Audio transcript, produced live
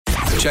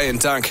Jay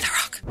and Dunc.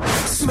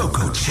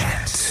 Smoko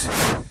Chat.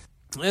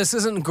 This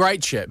isn't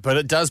great shit, but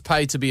it does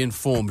pay to be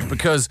informed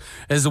because,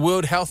 as the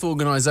World Health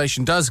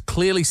Organization does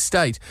clearly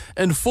state,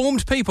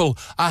 informed people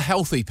are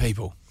healthy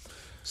people.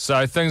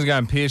 So things are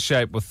going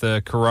pear-shaped with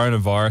the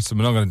coronavirus, and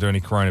we're not going to do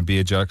any corona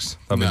beer jokes.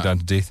 They've been done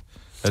to death.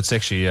 It's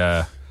actually,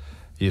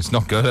 it's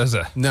not good, is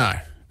it? No,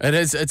 it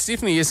is. It's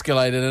definitely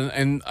escalated,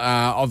 and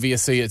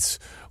obviously it's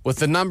with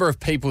the number of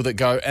people that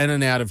go in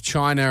and out of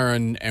China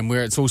and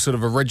where it's all sort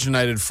of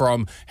originated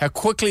from, how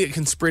quickly it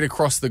can spread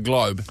across the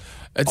globe.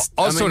 I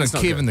was talking to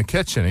Kev in the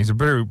kitchen. He's a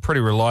pretty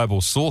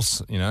reliable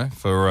source,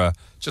 for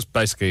just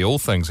basically all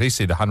things. He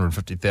said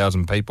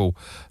 150,000 people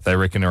they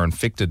reckon are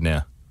infected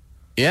now.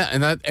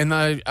 Yeah, and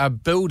they are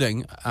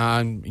building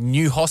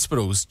new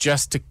hospitals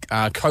just to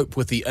cope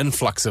with the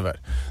influx of it.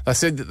 They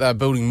said that they're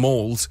building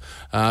malls,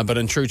 but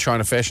in true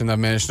China fashion, they've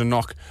managed to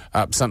knock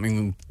up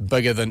something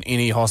bigger than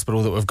any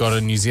hospital that we've got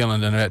in New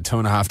Zealand in about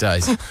 2.5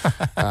 days,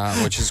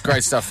 which is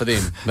great stuff for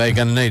them. They're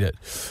going to need it.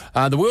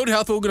 The World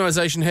Health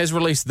Organization has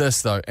released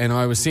this, though, and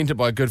I was sent it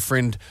by a good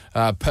friend,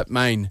 Pip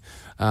Main,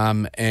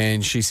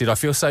 and she said, I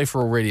feel safer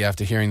already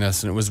after hearing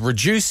this, and it was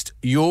reduce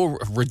your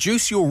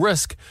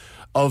risk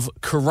of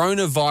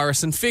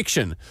coronavirus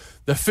infection.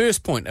 The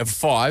first point of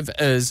 5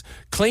 is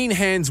clean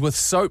hands with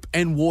soap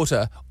and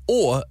water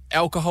or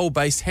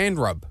alcohol-based hand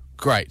rub.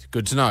 Great,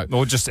 good to know.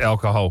 Or just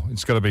alcohol.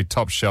 It's got to be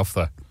top shelf,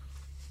 though.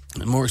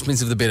 The more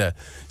expensive, the better.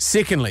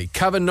 Secondly,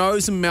 cover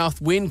nose and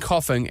mouth when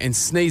coughing and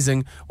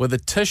sneezing with a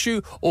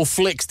tissue or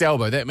flexed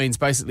elbow. That means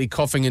basically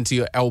coughing into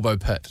your elbow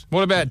pit.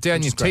 What about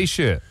down your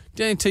T-shirt?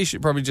 Down your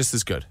T-shirt, probably just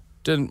as good.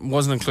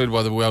 Wasn't included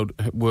by the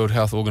World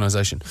Health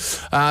Organization.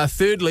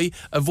 Thirdly,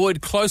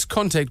 avoid close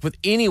contact with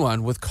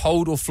anyone with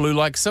cold or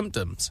flu-like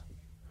symptoms.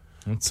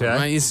 Okay. So,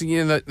 mate, you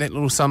see, that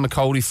little summer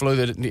coldy flu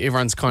that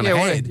everyone's kind of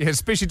had. Yeah,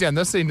 especially down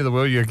this end of the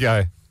world, you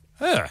go,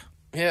 Yeah.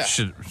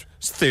 It's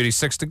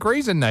 36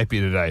 degrees in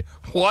Napier today.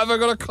 Why have I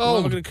got a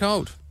cold?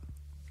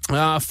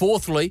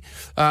 Fourthly,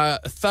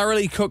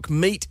 thoroughly cook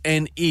meat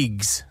and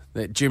eggs.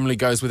 That generally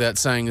goes without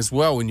saying as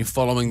well when you're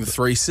following the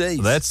 3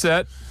 C's. That's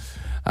it.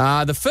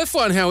 The fifth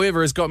one, however,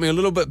 has got me a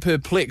little bit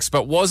perplexed,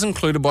 but was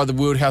included by the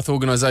World Health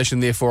Organization,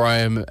 therefore I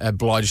am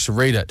obliged to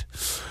read it.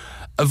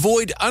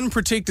 Avoid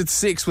unprotected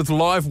sex with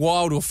live,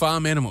 wild or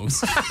farm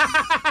animals.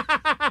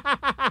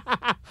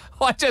 I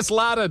just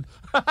larded.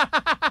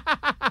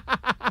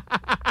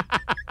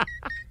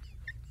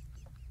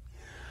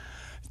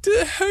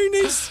 Who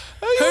needs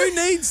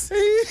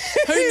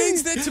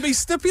that to be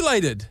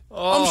stipulated?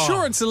 I'm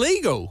sure it's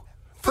illegal.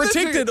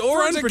 Protected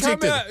or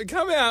unprotected.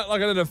 Come out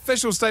like an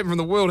official statement from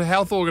the World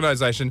Health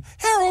Organization.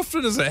 How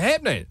often is it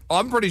happening?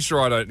 I'm pretty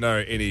sure I don't know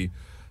any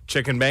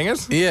chicken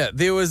bangers. Yeah,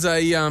 there was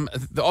a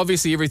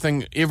obviously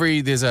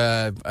there's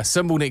a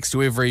symbol next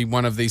to every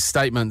one of these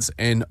statements,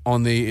 and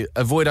on the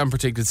avoid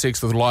unprotected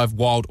sex with live,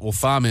 wild or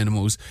farm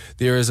animals,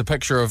 there is a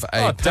picture of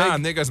a pig.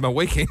 Darn, there goes my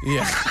weekend.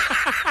 Yeah.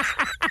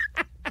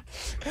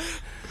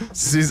 It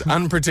says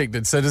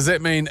unprotected. So does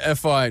that mean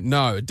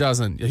no, it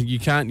doesn't. You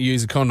can't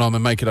use a condom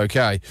and make it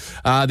okay.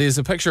 There's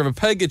a picture of a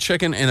pig, a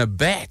chicken, and a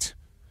bat.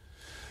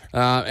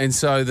 And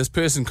so this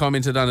person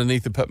commented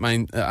underneath Pip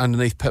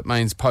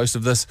Main's post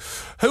of this: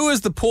 who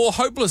is the poor,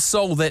 hopeless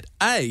soul that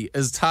A,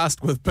 is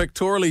tasked with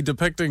pictorially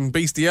depicting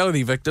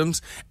bestiality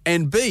victims,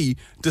 and B,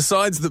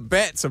 decides that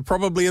bats are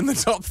probably in the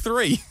top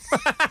 3?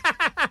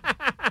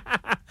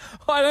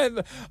 I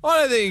don't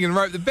think you can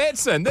rope the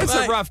bats in. That's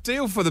a rough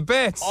deal for the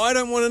bats. I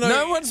don't want to know.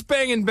 No one's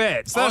banging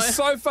bats. They're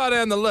so far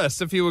down the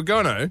list. If you were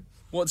gonna,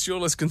 what's your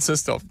list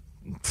consist of?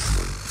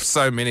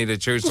 So many to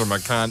choose from. I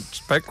can't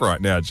pick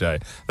right now, Jay.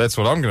 That's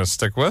what I'm going to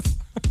stick with.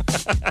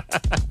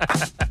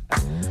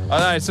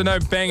 I know. So no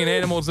banging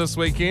animals this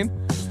weekend.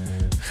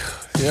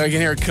 Yeah, I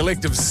can hear a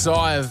collective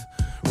sigh of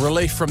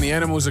relief from the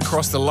animals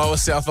across the lower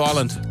South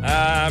Island.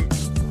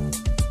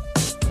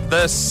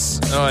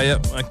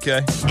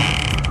 Okay.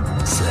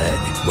 Said,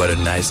 what are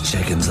nice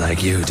chickens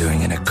like you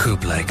doing in a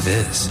coop like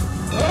this?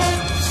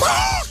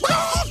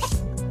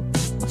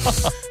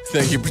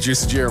 Thank you,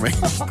 producer Jeremy.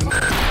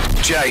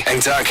 Jay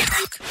and Dunc.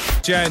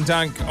 Jay and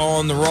Dunc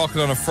on the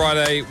Rocket on a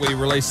Friday. We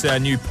released our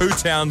new Poo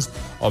Towns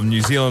of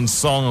New Zealand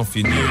song. If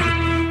you're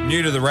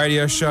new to the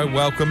radio show,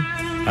 welcome.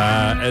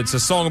 It's a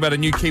song about a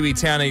new Kiwi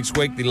town each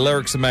week. The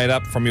lyrics are made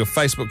up from your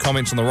Facebook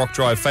comments on the Rock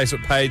Drive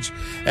Facebook page.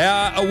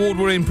 Our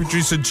award-winning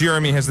producer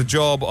Jeremy has the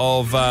job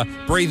of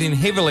breathing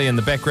heavily in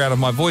the background of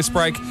my voice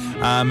break,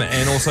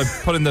 and also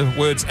putting the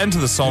words into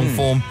the song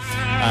form,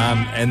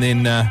 and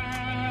then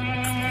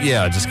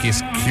I just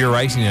guess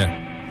curating it.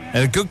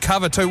 And a good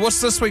cover too.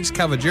 What's this week's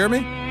cover, Jeremy?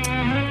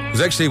 It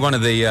was actually one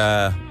of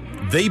the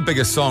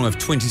biggest song of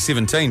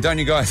 2017. Don't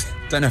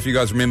know if you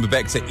guys remember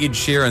back to Ed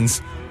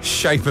Sheeran's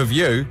Shape of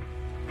You.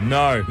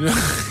 No.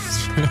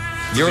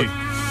 Okay.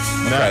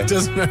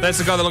 That's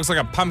the guy that looks like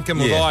a pumpkin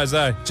with eyes,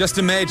 eh? Just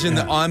imagine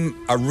that I'm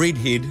a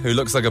redhead who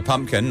looks like a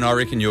pumpkin, and I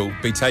reckon you'll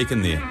be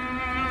taken there.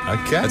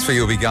 Okay. That's where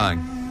you'll be going.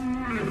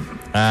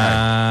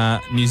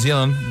 New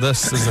Zealand,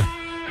 this is the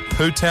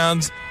Poo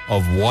Towns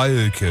of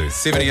Waiuku.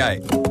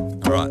 78. All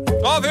right.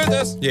 Oh, I've heard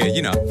this. Yeah,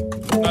 you know.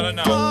 I don't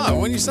know.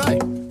 when you say.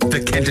 The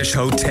Kentish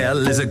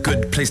Hotel is a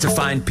good place to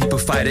find people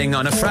fighting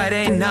on a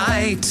Friday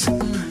night.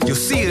 You'll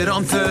see it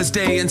on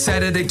Thursday and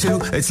Saturday too.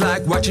 It's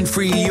like watching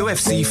free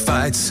UFC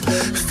fights.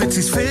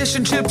 Fitzy's fish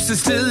and chips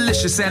is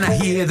delicious, and I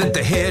hear that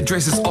the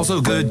hairdresser's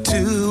also good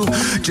too.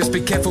 Just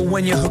be careful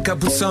when you hook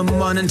up with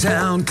someone in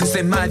town, cause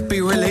they might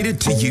be related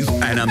to you.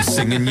 And I'm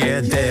singing,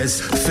 yeah,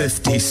 there's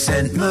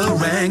 50-cent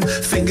meringue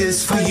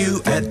fingers for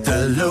you at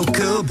the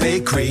local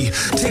bakery.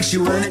 Takes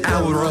you an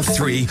hour or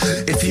 3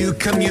 if you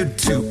commute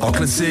to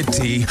Auckland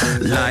City,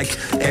 like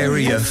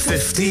Area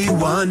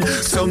 51.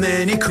 So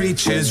many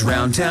creatures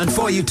round town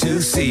for you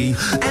to see.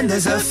 And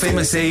there's a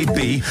famous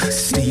AB,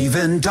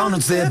 Stephen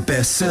Donald's their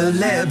best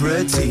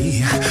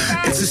celebrity.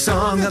 It's a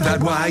song about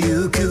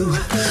Waiuku.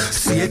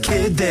 See a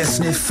kid there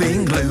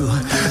sniffing glue.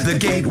 The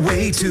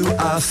gateway to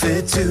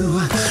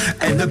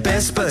R52 and the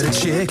best butter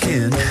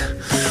chicken.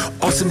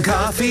 Awesome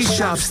coffee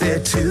shops there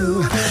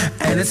too,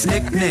 and its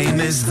nickname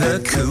is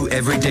the Coup.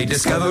 Every day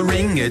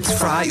discovering its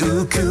Fry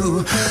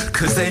Uku,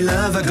 cause they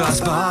love a glass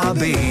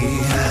Barbie.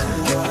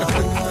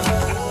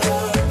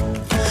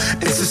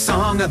 It's a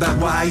song about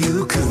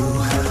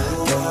Waiuku.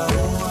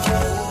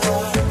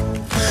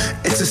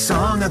 It's a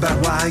song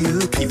about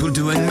Waiu. People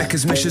doing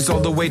Mecca's missions all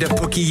the way to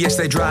Pookie. Yes,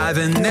 they drive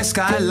in their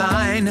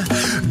Skyline.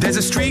 There's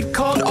a street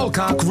called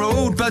Alcock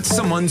Road, but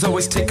someone's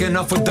always ticking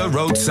off with the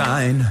road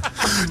sign.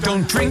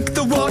 Don't drink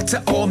the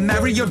water or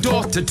marry your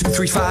daughter.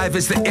 235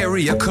 is the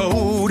area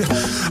code.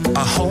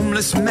 A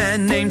homeless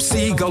man named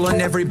Seagull,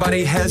 and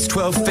everybody has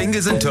 12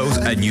 fingers and toes.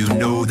 And you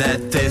know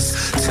that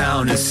this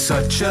town is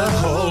such a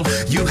hole.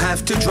 You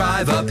have to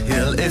drive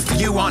uphill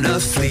if you wanna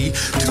flee.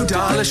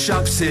 $2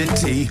 Shop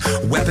City,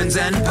 weapons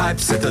and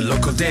pipes at the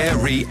local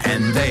dairy,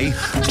 and they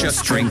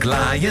just drink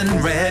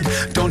Lion Red.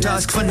 Don't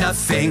ask for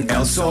nothing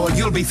else or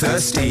you'll be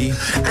thirsty.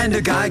 And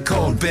a guy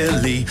called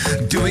Billy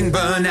doing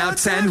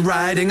burnouts and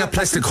riding a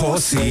plastic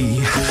horsey.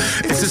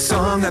 It's a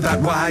song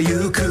about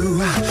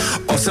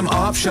Waiuku. Awesome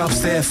op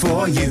shops there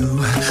for you.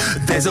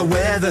 There's a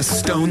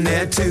Weatherstone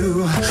there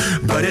too,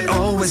 but it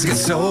always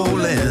gets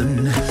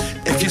stolen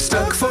if you're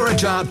stuck for a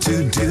job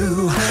to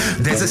do.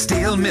 There's a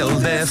steel mill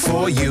there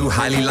for you.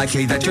 Highly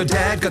likely that your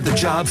dad got the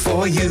job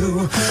for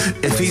you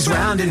if he's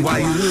round in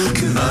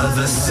Waiuku.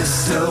 Mother,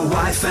 sister,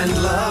 wife and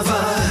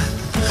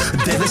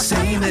lover, they're the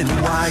same in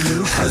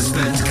Waiuku.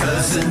 Husband,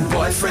 cousin,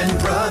 boyfriend,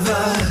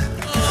 brother,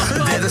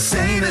 they're the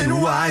same in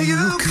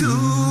Waiuku.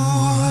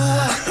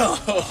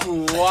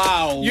 Oh,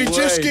 wow. You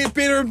just get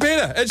better and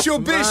better. It's your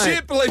best Mate.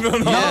 yet, believe it or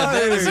not. Yeah,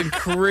 that is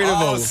incredible.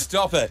 Oh,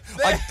 stop it.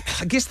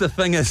 I guess the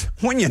thing is,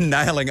 when you're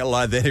nailing it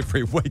like that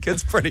every week,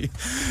 it's pretty...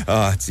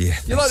 Oh, it's, yeah.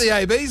 You're like the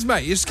ABs,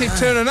 mate. You just keep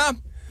turning up,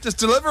 just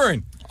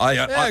delivering. I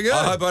good.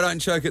 hope I don't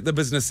choke at the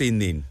business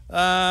end then.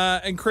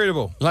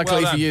 Incredible.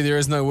 Luckily Well for done. you, there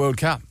is no World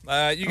Cup.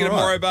 You get a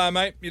Moro bar,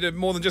 mate. You did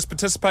more than just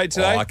participate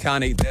today. Oh, I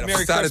can't eat that. Merry I've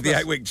started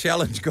Christmas. the 8-week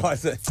challenge,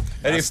 guys.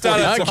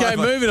 Okay,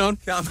 moving on.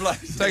 Can't play.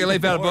 Take a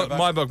leaf out of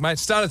my book, mate.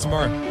 Start it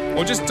tomorrow.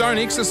 Or just don't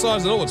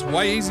exercise at all. It's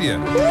way easier.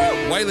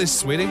 Way less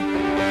sweaty.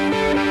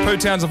 Poo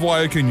Towns of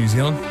Waiuku, New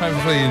Zealand.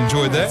 Hopefully you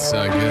enjoyed that.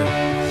 So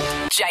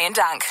good. Jay and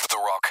Dunc. The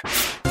Rock.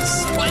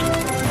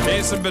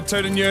 Here's some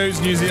Batuta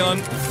news, New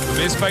Zealand.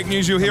 Best fake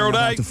news you'll hear all day.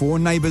 After 4,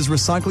 Neighbours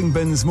recycling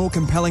bins more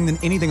compelling than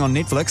anything on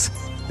Netflix.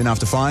 Then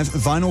after 5,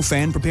 vinyl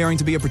fan preparing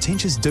to be a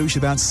pretentious douche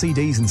about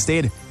CDs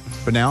instead.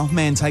 But now,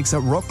 man takes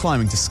up rock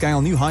climbing to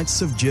scale new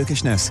heights of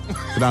jerkishness.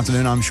 Good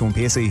afternoon, I'm Sean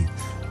Piercy.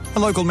 A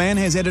local man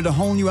has added a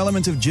whole new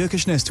element of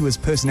jerkishness to his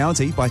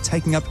personality by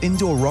taking up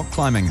indoor rock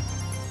climbing.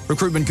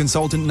 Recruitment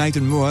consultant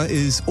Nathan Moore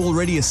is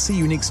already a see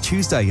you next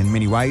Tuesday in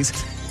many ways,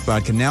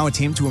 but can now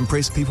attempt to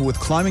impress people with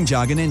climbing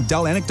jargon and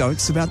dull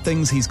anecdotes about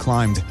things he's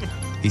climbed.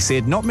 He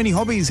said, not many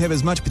hobbies have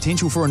as much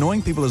potential for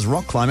annoying people as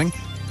rock climbing.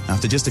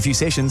 After just a few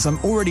sessions, I'm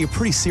already a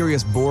pretty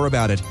serious bore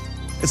about it.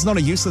 It's not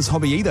a useless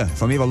hobby either.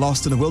 If I'm ever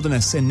lost in the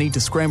wilderness and need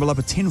to scramble up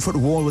a 10-foot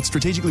wall with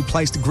strategically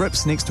placed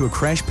grips next to a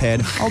crash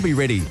pad, I'll be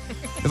ready.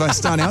 If I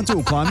start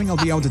outdoor climbing, I'll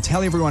be able to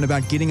tell everyone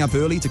about getting up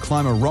early to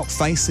climb a rock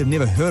face they've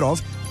never heard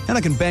of, and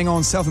I can bang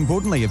on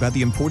self-importantly about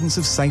the importance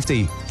of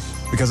safety.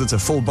 Because it's a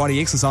full-body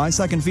exercise,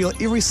 I can feel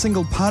every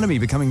single part of me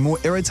becoming more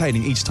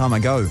irritating each time I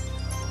go.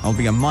 I'll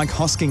be a Mike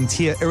Hosking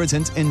tier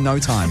irritant in no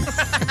time.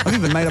 I've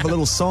even made up a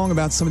little song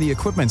about some of the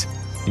equipment.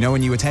 You know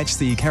when you attach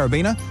the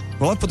carabiner?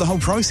 Well, I've put the whole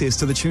process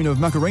to the tune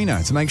of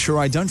Macarena to make sure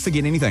I don't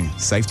forget anything.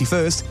 Safety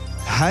first.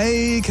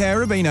 Hey,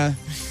 carabiner.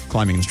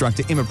 Climbing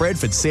instructor Emma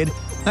Bradford said,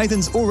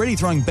 Nathan's already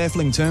throwing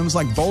baffling terms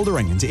like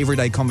bouldering into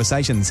everyday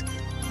conversations.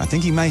 I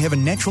think he may have a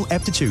natural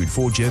aptitude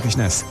for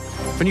jerkishness.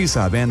 For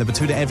Newshub and the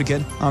Batuta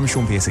Advocate, I'm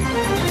Sean Piercy.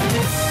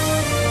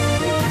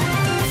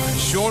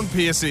 Sean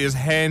Piercy is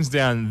hands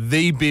down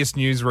the best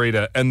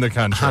newsreader in the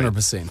country.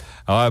 100%.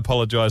 I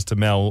apologise to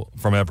Mel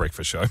from our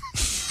breakfast show.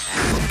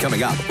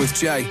 Coming up with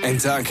Jay and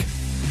Dunc.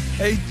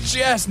 He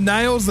just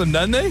nails them,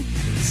 doesn't he?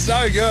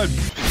 So good.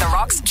 The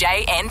Rock's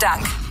Jay and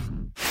Dunc.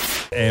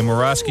 And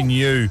we're asking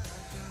you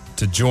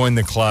to join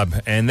the club.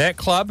 And that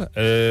club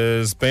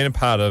has been a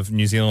part of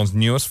New Zealand's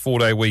newest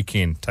 4-day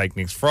weekend. Take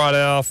next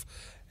Friday off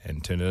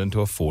and turn it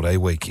into a 4-day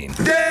weekend.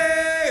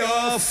 Day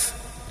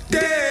off,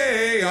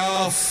 day off.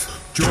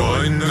 off.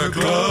 Join the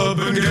club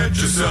and get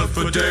yourself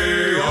a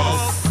day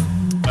off.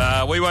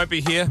 We won't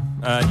be here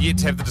yet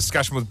to have the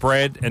discussion with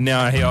Brad, and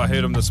now I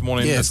heard him this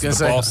morning. Yeah, I this was is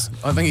the going to boss. say,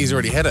 I think he's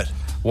already had it.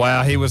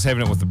 Wow, he was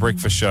having it with the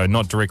breakfast show,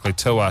 not directly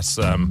to us.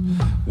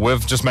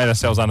 We've just made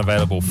ourselves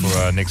unavailable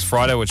for next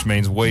Friday, which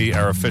means we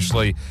are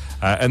officially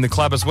in the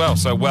club as well.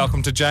 So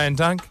welcome to Jay and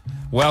Dunc.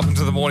 Welcome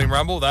to the Morning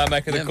Rumble. They're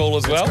making a call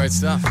as well.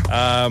 That's great stuff.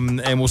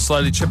 And we'll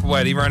slowly chip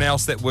away at everyone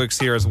else that works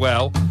here as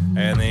well.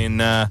 And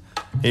then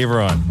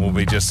everyone will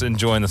be just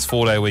enjoying this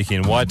 4-day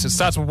weekend. It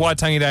starts with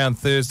Waitangi Day on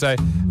Thursday,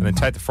 and then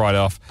take the Friday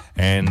off,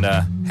 and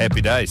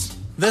happy days.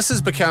 This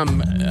has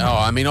become,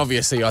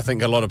 obviously, I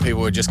think a lot of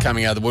people are just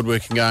coming out of the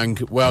woodwork and going,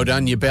 well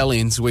done, you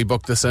Bellians. We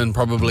booked this in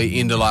probably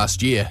end of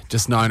last year,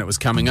 just knowing it was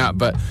coming up.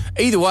 But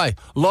either way,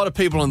 a lot of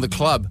people in the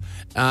club.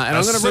 And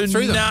I'm going to rip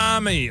through them.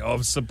 Tsunami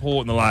of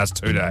support in the last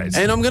 2 days.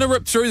 And I'm going to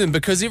rip through them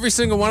because every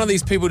single one of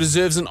these people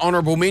deserves an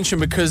honourable mention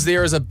because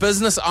there is a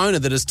business owner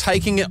that is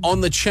taking it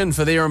on the chin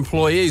for their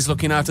employees,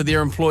 looking after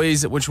their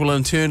employees, which will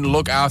in turn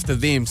look after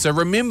them. So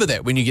remember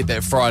that when you get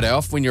that Friday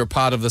off, when you're a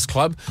part of this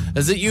club,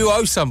 is that you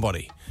owe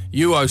somebody.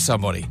 You owe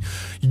somebody.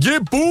 Yeah,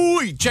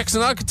 boy!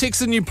 Jackson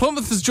Architects in New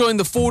Plymouth has joined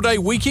the 4-day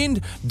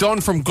weekend.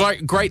 Don from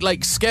Great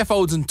Lakes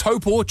Scaffolds in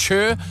Taupo,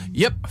 Chur.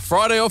 Yep,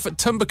 Friday off at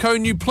Timberco,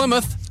 New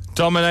Plymouth.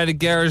 Dominated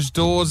Garage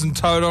Doors and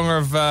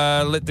Tauranga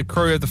have let the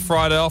crew have the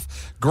Friday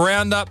off.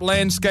 Ground Up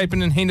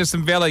Landscaping in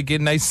Henderson Valley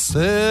getting a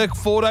sick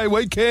 4-day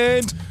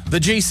weekend. The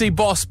GC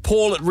boss,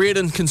 Paul at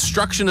Reardon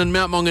Construction in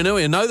Mount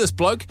Maunganui. I know this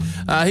bloke.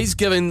 He's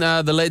giving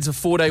the lads a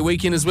 4-day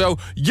weekend as well.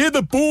 Yeah,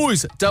 the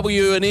boys.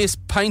 W&S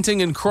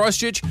Painting in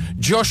Christchurch.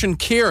 Josh and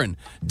Kieran.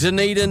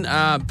 Dunedin,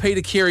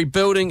 Peter Carey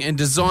Building and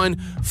Design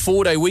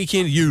 4-day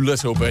weekend. You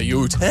little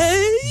beauty.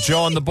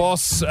 John, the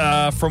boss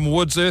from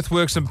Woods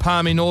Earthworks in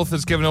Palmy North,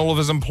 has given all of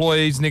his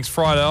employees next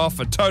Friday off.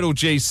 A total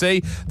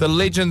GC. The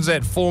legends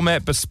at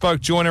Format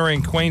Bespoke Joinery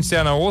in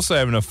Queenstown are also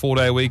having a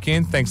 4-day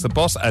weekend. Thanks, the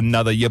boss.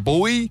 Another ya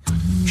boy.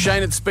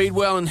 Shane at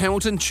Speedwell in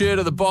Hamilton, cheer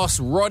to the boss,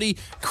 Roddy.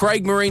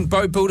 Craig Marine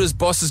Boat Builders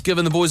boss has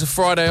given the boys a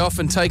Friday off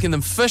and taken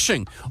them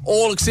fishing,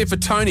 all except for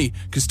Tony,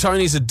 because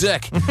Tony's a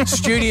dick.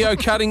 Studio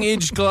Cutting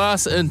Edge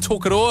Glass in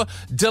Tokoroa.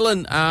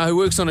 Dylan, who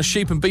works on a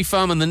sheep and beef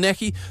farm in the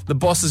Naki, the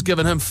boss has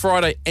given him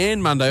Friday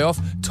and Monday off.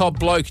 Top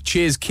bloke,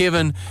 cheers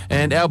Kevin,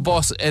 and our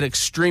boss at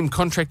Extreme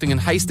Contracting in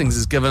Hastings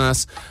has given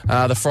us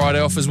the Friday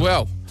off as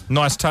well.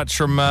 Nice touch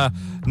from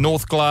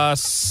North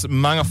Glass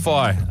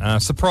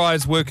Mangawhai.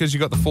 Surprise workers, you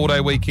got the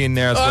 4-day weekend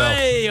there as well.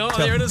 Hey,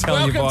 there it is.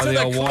 Welcome to the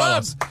club.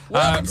 Wireless.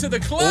 Welcome to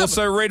the club.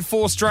 Also, Red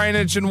Force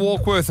Drainage in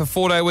Warkworth, a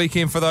 4-day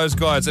weekend for those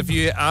guys. If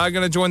you are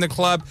going to join the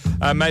club,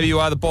 maybe you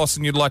are the boss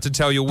and you'd like to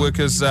tell your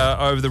workers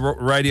over the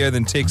radio,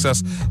 then text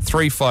us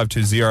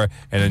 3520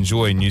 and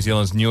enjoy New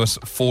Zealand's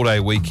newest 4-day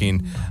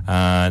weekend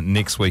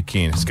next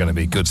weekend. It's going to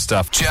be good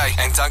stuff. Jay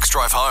and Dunk's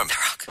Drive Home.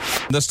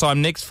 This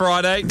time next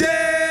Friday.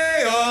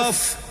 Day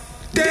off.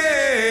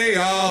 Day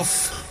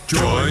off.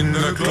 Join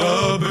the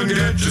club and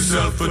get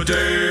yourself a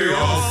day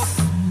off.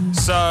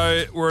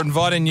 So we're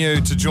inviting you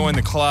to join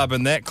the club,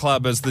 and that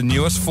club is the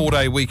newest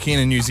 4-day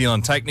weekend in New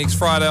Zealand. Take next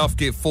Friday off,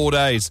 get 4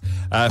 days.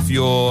 If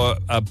your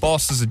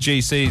boss is a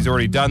GC, he's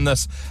already done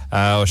this,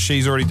 or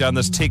she's already done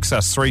this, text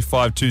us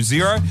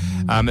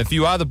 3520. If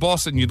you are the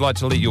boss and you'd like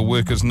to let your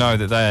workers know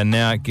that they are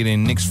now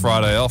getting next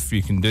Friday off,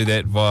 you can do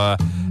that via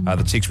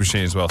the text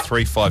machine as well,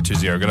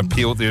 3520. We're going to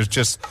peel. There's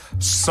just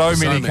so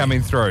many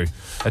coming through.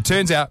 It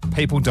turns out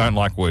people don't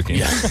like working.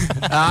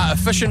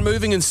 Efficient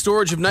Moving and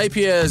Storage of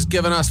Napier has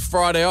given us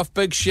Friday off.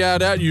 Big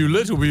shout out, you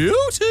little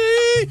beauty.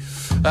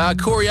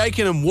 Corey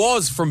Aiken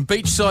was from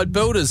Beachside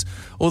Builders.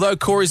 Although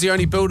Corey's the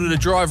only builder to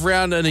drive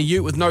round in a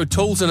ute with no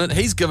tools in it,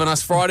 he's given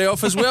us Friday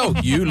off as well.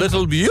 You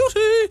little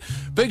beauty.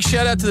 Big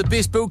shout out to the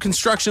Best Build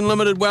Construction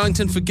Limited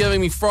Wellington for giving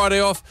me Friday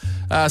off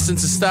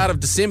since the start of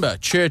December.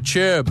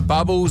 Chur,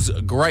 Bubbles,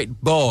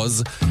 great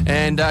boss.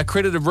 And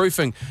Credited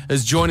Roofing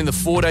is joining the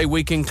 4-day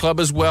weekend club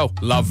as well.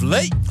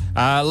 Lovely.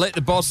 Let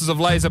the bosses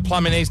of Laser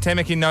Plumbing East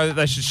Tamaki know that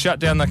they should shut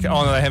down the...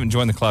 Oh, no, they haven't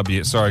joined the club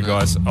yet. Sorry,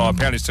 guys. Oh,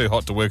 apparently it's too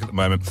hot to work at the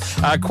moment.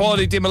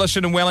 Quality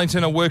Demolition in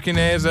Wellington are working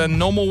as a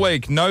normal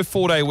week. No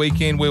 4-day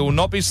weekend. We will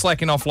not be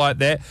slacking off like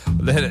that.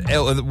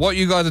 What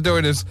you guys are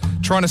doing is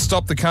trying to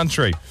stop the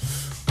country.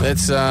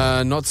 That's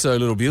not so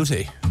little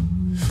beauty.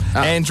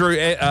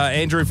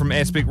 Andrew from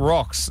Aspect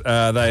Rocks,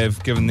 they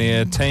have given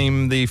their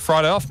team the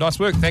Friday off. Nice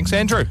work. Thanks,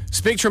 Andrew.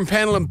 Spectrum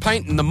Panel and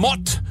Paint in the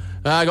Mott.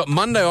 I got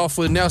Monday off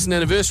with Nelson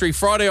Anniversary.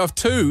 Friday off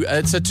too.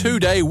 It's a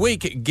 2-day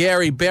week.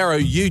 Gary Barrow,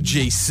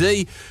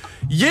 UGC.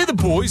 Yeah, the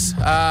boys.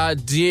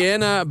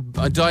 Diana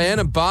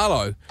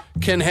Barlow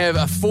can have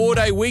a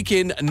 4-day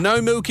weekend.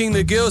 No milking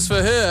the girls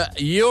for her.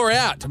 You're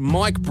out.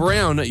 Mike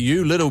Brown,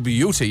 you little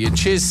beauty. And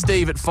cheers,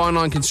 Steve at Fine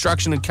Line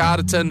Construction in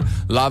Carterton.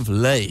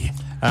 Lovely.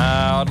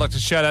 I'd like to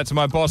shout out to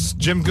my boss,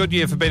 Jim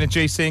Goodyear, for being at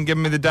GC and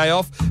giving me the day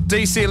off.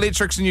 DC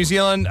Electrics in New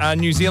Zealand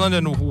and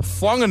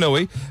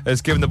Whanganui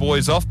has given the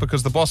boys off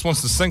because the boss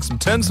wants to sink some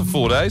tins for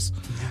 4 days.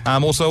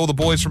 Also, all the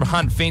boys from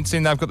Hunt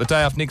Fencing, they've got the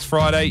day off next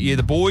Friday. Yeah,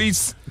 the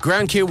boys.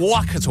 Ground Care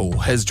Waikato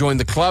has joined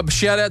the club.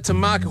 Shout out to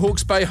Mark at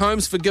Hawke's Bay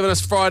Homes for giving us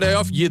Friday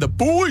off. Yeah, the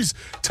boys.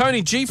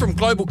 Tony G from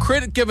Global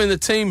Credit giving the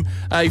team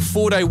a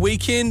 4-day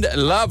weekend.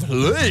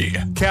 Lovely.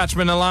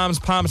 Couchman Alarms,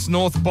 Palmerston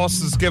North.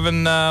 Boss has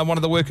given one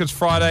of the workers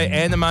Friday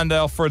and the Monday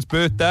off for his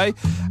birthday.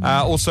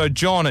 Also,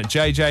 John at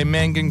JJ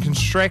Mangan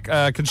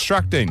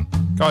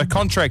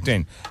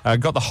Contracting.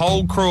 Got the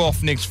whole crew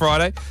off next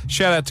Friday.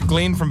 Shout out to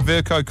Glenn from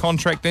Verco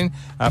Contracting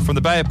from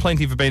the Bay of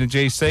Plenty for being a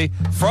GC.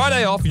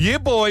 Friday off, yeah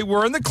boy,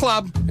 we're in the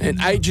club.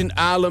 And Agent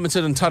R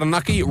Limited in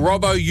Taranaki.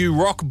 Robbo, you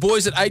rock.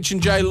 Boys at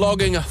H&J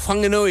Logging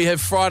Whanganui have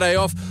Friday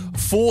off.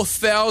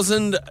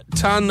 4,000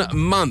 tonne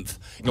month.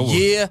 Ooh.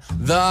 Yeah,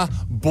 the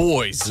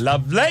boys.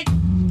 Lovely.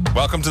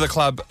 Welcome to the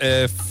club.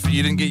 If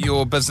you didn't get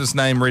your business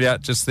name read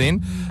out just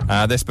then,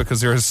 that's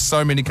because there are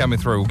so many coming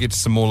through. We'll get to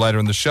some more later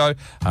in the show.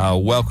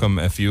 Welcome,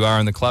 if you are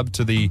in the club,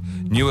 to the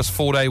newest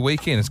 4-day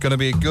weekend. It's going to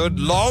be a good,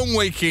 long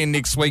weekend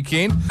next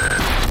weekend.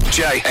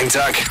 Jay and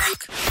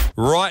Dunc.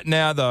 Right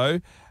now,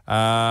 though,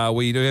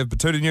 we do have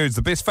Batuta News,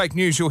 the best fake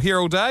news you'll hear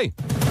all day.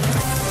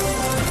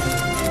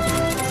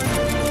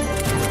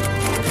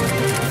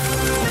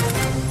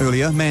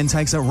 Earlier, man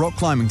takes up rock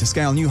climbing to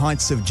scale new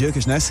heights of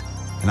jerkishness.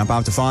 And up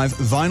after 5,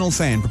 vinyl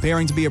fan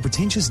preparing to be a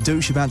pretentious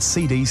douche about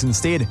CDs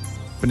instead.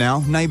 But now,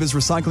 Neighbours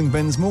recycling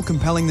bins more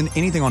compelling than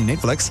anything on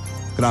Netflix.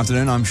 Good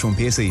afternoon, I'm Sean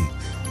Pearcey.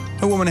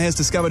 A woman has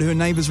discovered her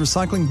neighbours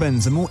recycling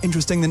bins are more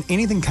interesting than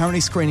anything currently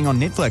screening on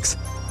Netflix.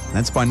 And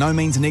that's by no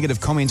means a negative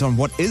comment on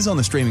what is on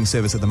the streaming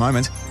service at the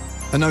moment.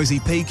 A nosy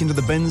peek into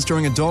the bins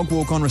during a dog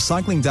walk on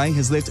recycling day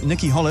has left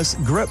Nikki Hollis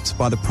gripped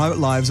by the private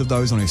lives of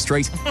those on her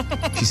street.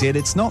 She said,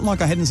 "It's not like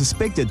I hadn't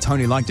suspected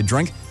Tony liked to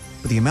drink,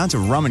 but the amount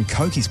of rum and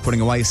coke he's putting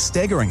away is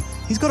staggering.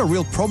 He's got a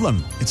real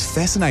problem. It's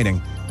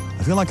fascinating.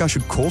 I feel like I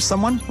should call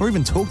someone or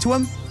even talk to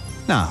him.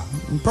 Nah,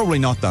 probably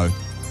not though.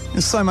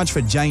 There's so much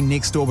for Jane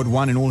next door but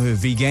one in all her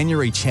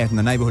veganuary chat in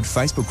the neighbourhood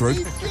Facebook group.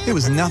 There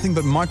was nothing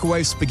but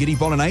microwave spaghetti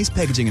bolognese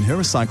packaging in her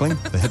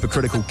recycling. The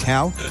hypocritical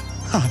cow.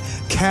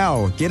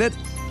 Cow, get it?"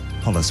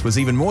 Hollis was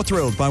even more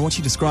thrilled by what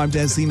she described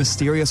as the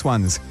mysterious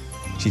ones.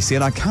 She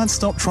said, "I can't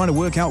stop trying to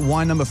work out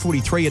why number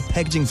 43 had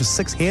packaging for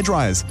 6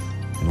 hairdryers.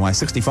 And why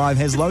 65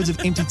 has loads of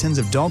empty tins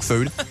of dog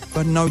food,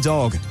 but no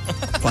dog.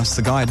 Plus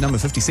the guy at number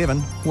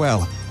 57,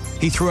 well,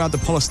 he threw out the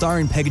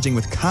polystyrene packaging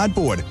with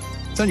cardboard.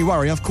 Don't you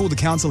worry, I've called the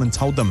council and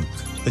told them.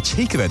 The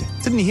cheek of it.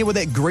 Didn't you hear what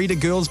that greeter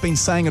girl's been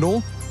saying at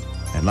all?"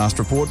 At last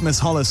report, Miss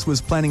Hollis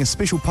was planning a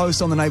special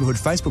post on the neighbourhood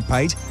Facebook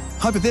page,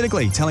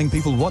 hypothetically telling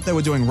people what they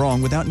were doing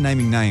wrong without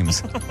naming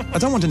names. I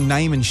don't want to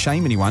name and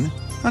shame anyone.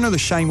 I know the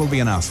shame will be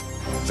enough.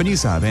 For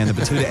Newshub and the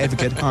Batuta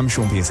Advocate, I'm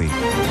Sean Pearcey.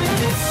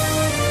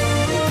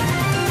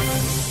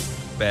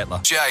 Battler.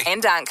 Jay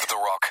and Dunc. The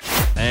Rock.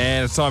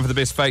 And it's time for the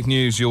best fake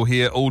news you'll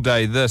hear all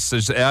day. This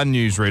is our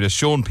newsreader,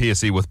 Sean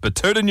Pearcey, with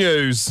Batuta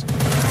News.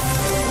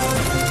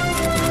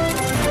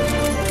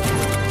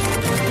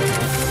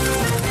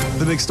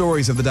 The big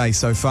stories of the day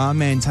so far: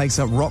 man takes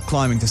up rock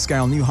climbing to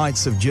scale new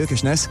heights of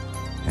jerkishness,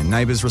 and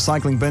Neighbours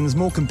recycling bins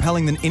more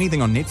compelling than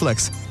anything on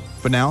Netflix.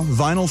 But now,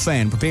 vinyl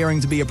fan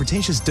preparing to be a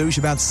pretentious douche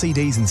about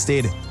CDs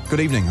instead. Good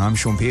evening, I'm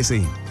Sean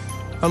Pearcey.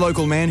 A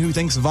local man who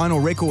thinks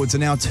vinyl records are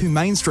now too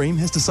mainstream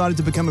has decided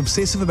to become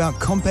obsessive about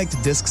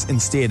compact discs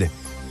instead.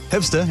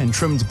 Hipster and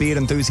trimmed beard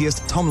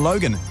enthusiast Tom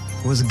Logan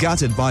was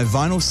gutted by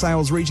vinyl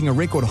sales reaching a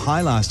record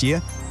high last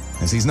year,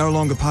 as he's no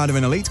longer part of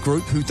an elite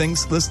group who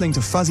thinks listening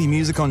to fuzzy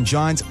music on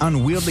giant,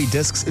 unwieldy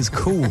discs is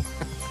cool.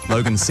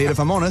 Logan said, "If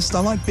I'm honest, I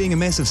like being a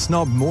massive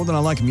snob more than I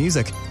like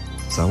music.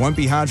 So it won't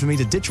be hard for me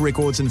to ditch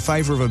records in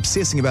favour of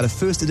obsessing about a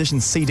first edition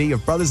CD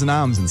of Brothers in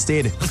Arms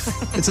instead.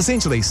 It's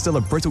essentially still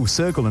a brittle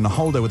circle in a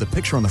holder with a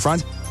picture on the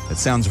front. It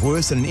sounds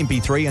worse than an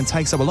MP3 and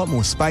takes up a lot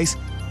more space.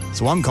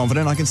 So I'm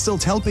confident I can still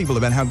tell people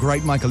about how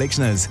great my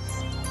collection is.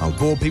 I'll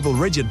bore people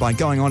rigid by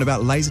going on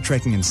about laser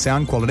tracking and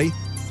sound quality.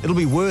 It'll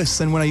be worse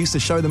than when I used to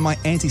show them my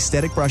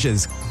anti-static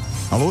brushes.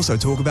 I'll also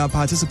talk about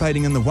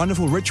participating in the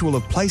wonderful ritual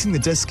of placing the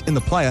disc in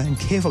the player and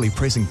carefully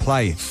pressing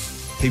play.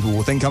 People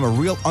will think I'm a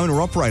real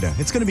owner-operator.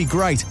 It's going to be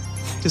great.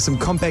 Just some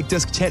compact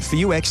disc chat for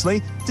you,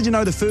 actually. Did you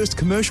know the first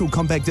commercial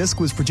compact disc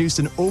was produced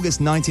in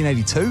August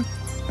 1982?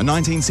 A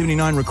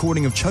 1979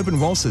 recording of Chopin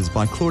Waltzes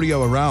by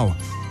Claudio Arrau.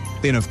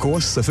 Then, of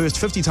course, the first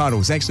 50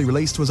 titles actually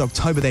released was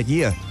October that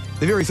year.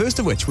 The very first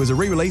of which was a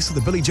re-release of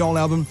the Billy Joel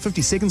album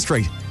 52nd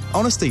Street.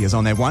 Honesty is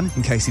on that one,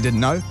 in case you didn't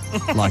know,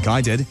 like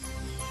I did.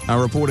 Our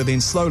reporter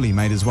then slowly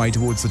made his way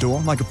towards the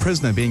door, like a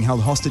prisoner being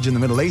held hostage in the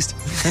Middle East,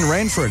 and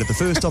ran for it at the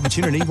first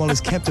opportunity while his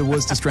captor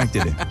was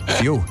distracted.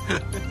 Phew.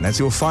 And that's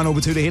your final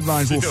Batuta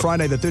headline for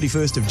Friday the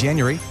 31st of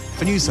January.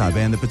 For Newshub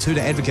and the Batuta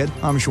Advocate,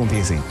 I'm Sean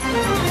Pearcey.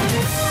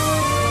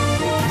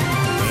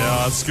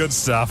 Yeah, it's good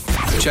stuff.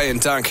 Jay and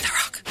Dunc.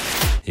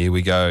 Here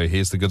we go.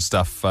 Here's the good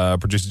stuff.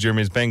 Producer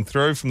Jeremy's banged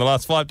through from the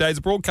last 5 days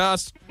of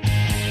broadcast.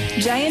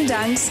 Jay and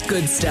Dunc's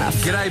good stuff.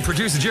 G'day,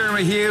 producer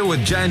Jeremy here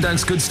with Jay and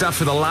Dunc's good stuff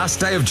for the last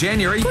day of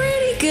January.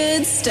 Pretty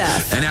good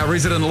stuff. And our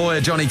resident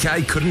lawyer, Johnny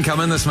Kay, couldn't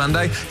come in this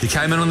Monday. He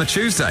came in on the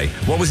Tuesday.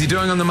 What was he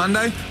doing on the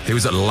Monday? He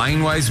was at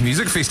Laneways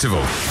Music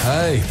Festival.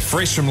 Hey.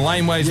 Fresh from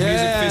Laneways Music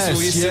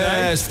Festival yesterday.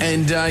 Yes.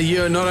 And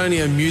you're not only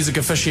a music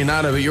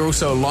aficionado, but you're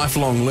also a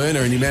lifelong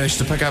learner, and you managed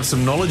to pick up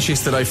some knowledge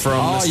yesterday from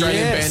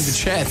Australian band The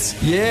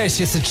Chats. Yes,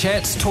 The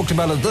Chats talked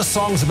about it. This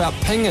song's about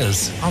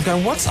pingers. I'm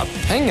going, what's a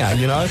pinger,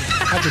 you know? I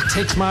had to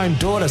text my own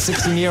daughter,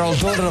 16-year-old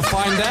daughter, to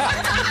find out.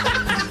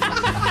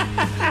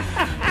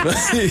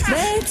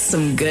 That's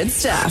some good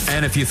stuff.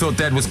 And if you thought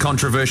that was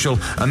controversial,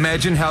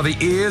 imagine how the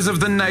ears of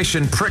the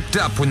nation pricked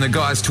up when the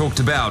guys talked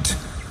about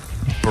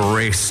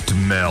breast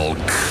milk.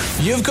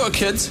 You've got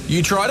kids.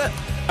 You tried it?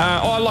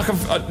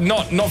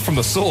 Not from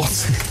the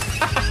source.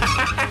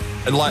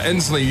 And like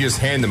instantly you just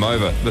hand them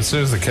over. As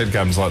soon as the kid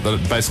comes, like they're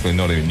basically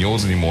not even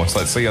yours anymore. It's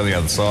like, see you on the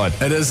other side.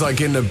 It is like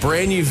getting a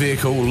brand new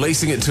vehicle,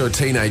 leasing it to a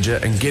teenager,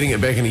 and getting it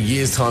back in a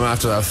year's time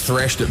after they've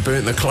thrashed it,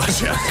 burnt the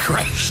clutch out,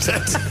 crashed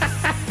it.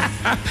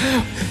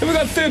 Have we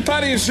got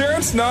third-party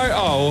insurance? No?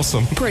 Oh,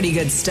 awesome. Pretty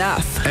good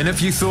stuff. And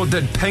if you thought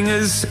that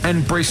pingers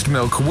and breast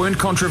milk weren't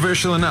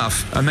controversial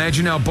enough,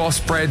 imagine our boss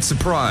Brad's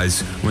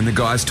surprise when the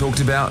guys talked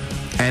about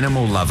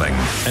animal loving.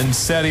 In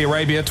Saudi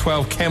Arabia,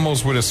 12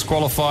 camels were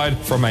disqualified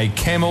from a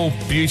camel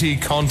beauty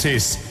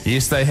contest.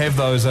 Yes, they have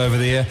those over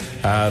there.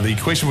 The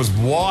question was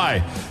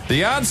why?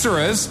 The answer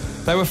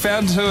is they were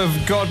found to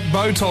have got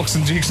Botox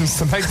injections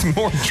to make them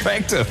more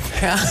attractive.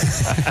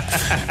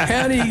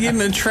 How do you get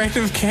an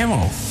attractive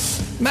camel?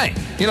 Mate,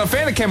 you're not a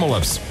fan of camel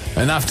lips.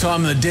 Enough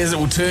time in the desert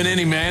will turn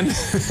any man.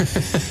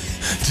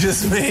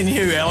 Just me and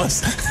you,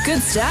 Alice.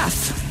 Good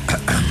stuff.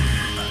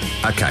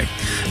 Okay,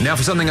 now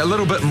for something a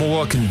little bit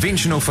more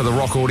conventional for the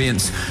rock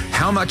audience,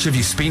 how much have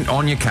you spent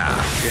on your car?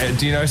 Yeah,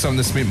 do you know someone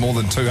that spent more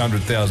than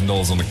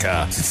 $200,000 on a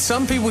car?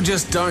 Some people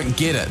just don't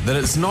get it, that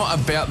it's not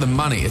about the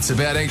money, it's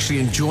about actually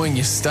enjoying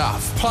your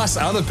stuff. Plus,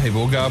 other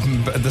people go up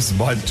and, this is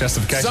my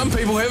justification. Some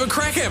people have a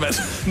crack habit.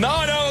 No,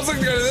 I was going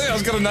to go to that. I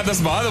was going to know this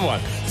is my other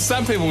one.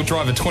 Some people will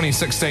drive a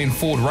 2016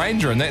 Ford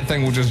Ranger and that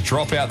thing will just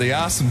drop out the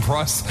arse in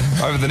price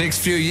over the next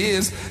few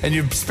years, and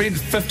you've spent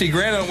 50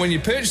 grand on it when you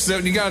purchase it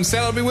and you go and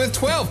sell it, it'll be worth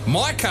 12.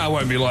 My car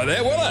won't be like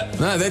that, will it?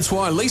 No, that's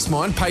why I leased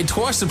mine, paid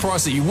twice the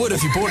price that you would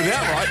if you bought it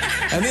outright,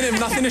 and then have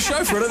nothing to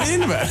show for it at the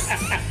end of it.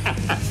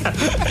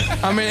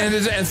 I mean,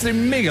 it's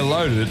mega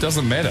loaded. It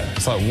doesn't matter.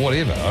 It's like,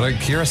 whatever. I don't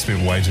care. I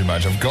spend way too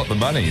much. I've got the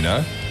money, you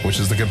know, which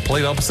is the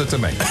complete opposite to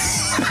me.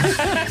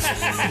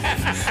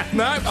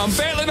 No, I'm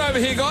battling over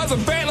here, guys.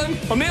 I'm battling.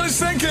 I'm nearly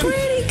sinking.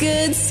 Pretty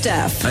good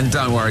stuff. And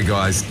don't worry,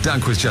 guys,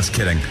 Dunc was just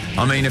kidding.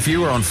 I mean, if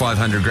you were on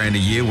 500 grand a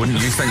year, wouldn't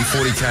you think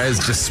 40k is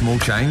just small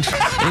change?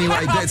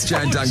 Anyway, that's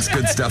Jay and Dunc's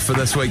good stuff for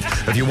this week.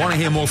 If you want to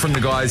hear more from the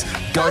guys,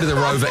 go to the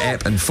Rover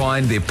app and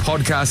find their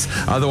podcasts.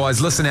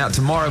 Otherwise, listen out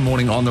tomorrow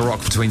morning on The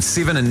Rock between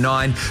 7 and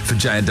 9 for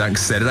Jay and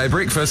Dunc's Saturday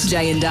Breakfast.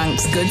 Jay and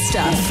Dunc's good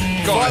stuff.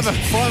 Guys,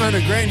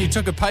 500 grand, you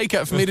took a pay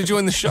cut for me to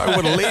join the show.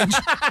 What a ledge.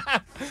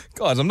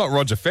 Guys, I'm not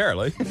Roger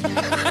Farrelly.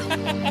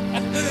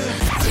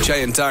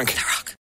 Jay and Dunc.